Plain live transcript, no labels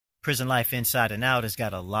Prison Life Inside and Out has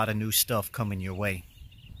got a lot of new stuff coming your way.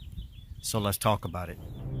 So let's talk about it.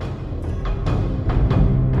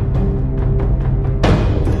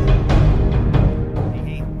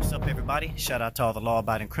 Hey, what's up everybody? Shout out to all the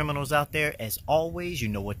law-abiding criminals out there. As always, you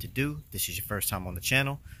know what to do. This is your first time on the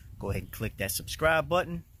channel. Go ahead and click that subscribe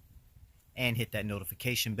button and hit that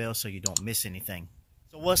notification bell so you don't miss anything.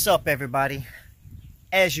 So what's up everybody?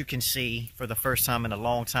 As you can see, for the first time in a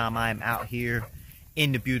long time, I am out here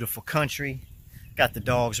in the beautiful country. Got the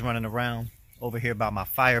dogs running around over here by my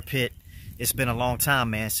fire pit. It's been a long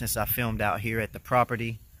time, man, since I filmed out here at the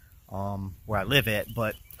property where I live at,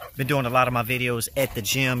 but been doing a lot of my videos at the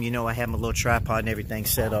gym. You know, I have my little tripod and everything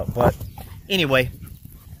set up. But anyway,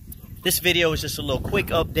 this video is just a little quick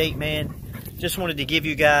update, man. Just wanted to give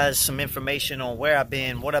you guys some information on where I've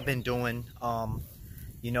been, what I've been doing.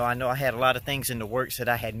 You know I had a lot of things in the works that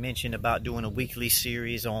I had mentioned about doing a weekly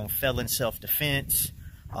series on felon self-defense.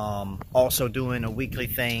 Also doing a weekly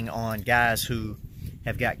thing on guys who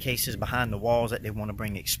have got cases behind the walls that they want to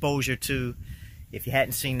bring exposure to. If you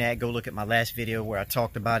hadn't seen that, go look at my last video where I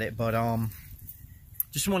talked about it. But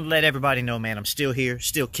just want to let everybody know, man, I'm still here,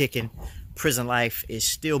 still kicking. Prison life is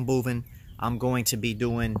still moving. I'm going to be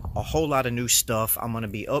doing a whole lot of new stuff. I'm going to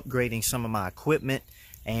be upgrading some of my equipment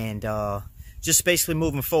and just basically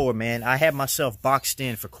moving forward, man. I had myself boxed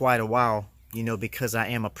in for quite a while, you know, because I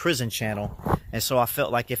am a prison channel. And so I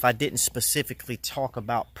felt like if I didn't specifically talk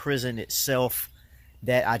about prison itself,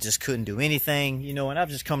 that I just couldn't do anything, you know. And I've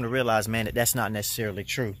just come to realize, man, that that's not necessarily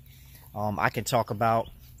true. I can talk about,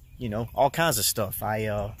 you know, all kinds of stuff.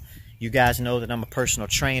 You guys know that I'm a personal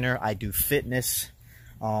trainer. I do fitness.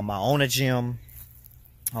 I own a gym.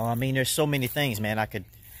 I mean, there's so many things, man. I could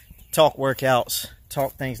talk workouts,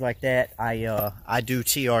 talk things like that. I do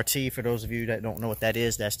TRT. For those of you that don't know what that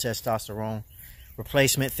is, that's testosterone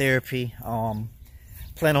replacement therapy.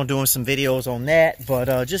 Plan on doing some videos on that,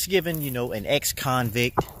 but just giving, you know, an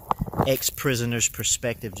ex-convict, ex-prisoner's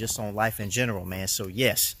perspective just on life in general, man. So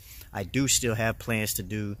yes, I do still have plans to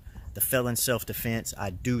do the felon self-defense.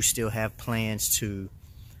 I do still have plans to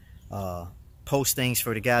post things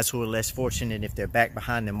for the guys who are less fortunate. If they're back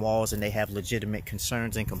behind them walls and they have legitimate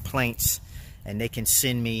concerns and complaints, and they can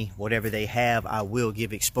send me whatever they have, I will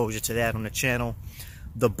give exposure to that on the channel.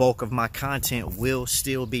 The bulk of my content will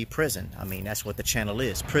still be prison. I mean, that's what the channel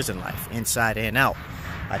is, prison life, inside and out.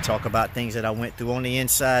 I talk about things that I went through on the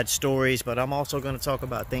inside, stories, but I'm also going to talk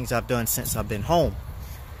about things I've done since I've been home.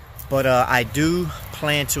 But I do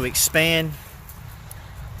plan to expand.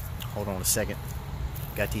 Hold on a second.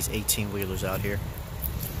 Got these 18-wheelers out here.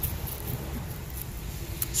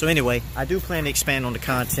 So anyway, I do plan to expand on the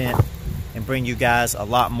content and bring you guys a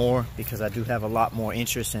lot more, because I do have a lot more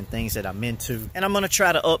interest in things that I'm into. And I'm going to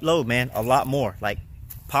try to upload, man, a lot more, like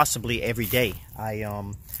possibly every day. I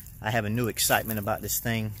have a new excitement about this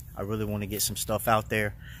thing. I really want to get some stuff out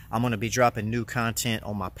there. I'm going to be dropping new content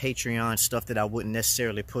on my Patreon, stuff that I wouldn't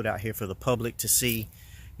necessarily put out here for the public to see,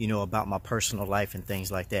 you know, about my personal life and things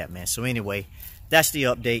like that, man. So anyway, that's the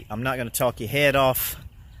update. I'm not going to talk your head off.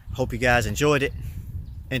 Hope you guys enjoyed it.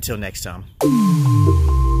 Until next time.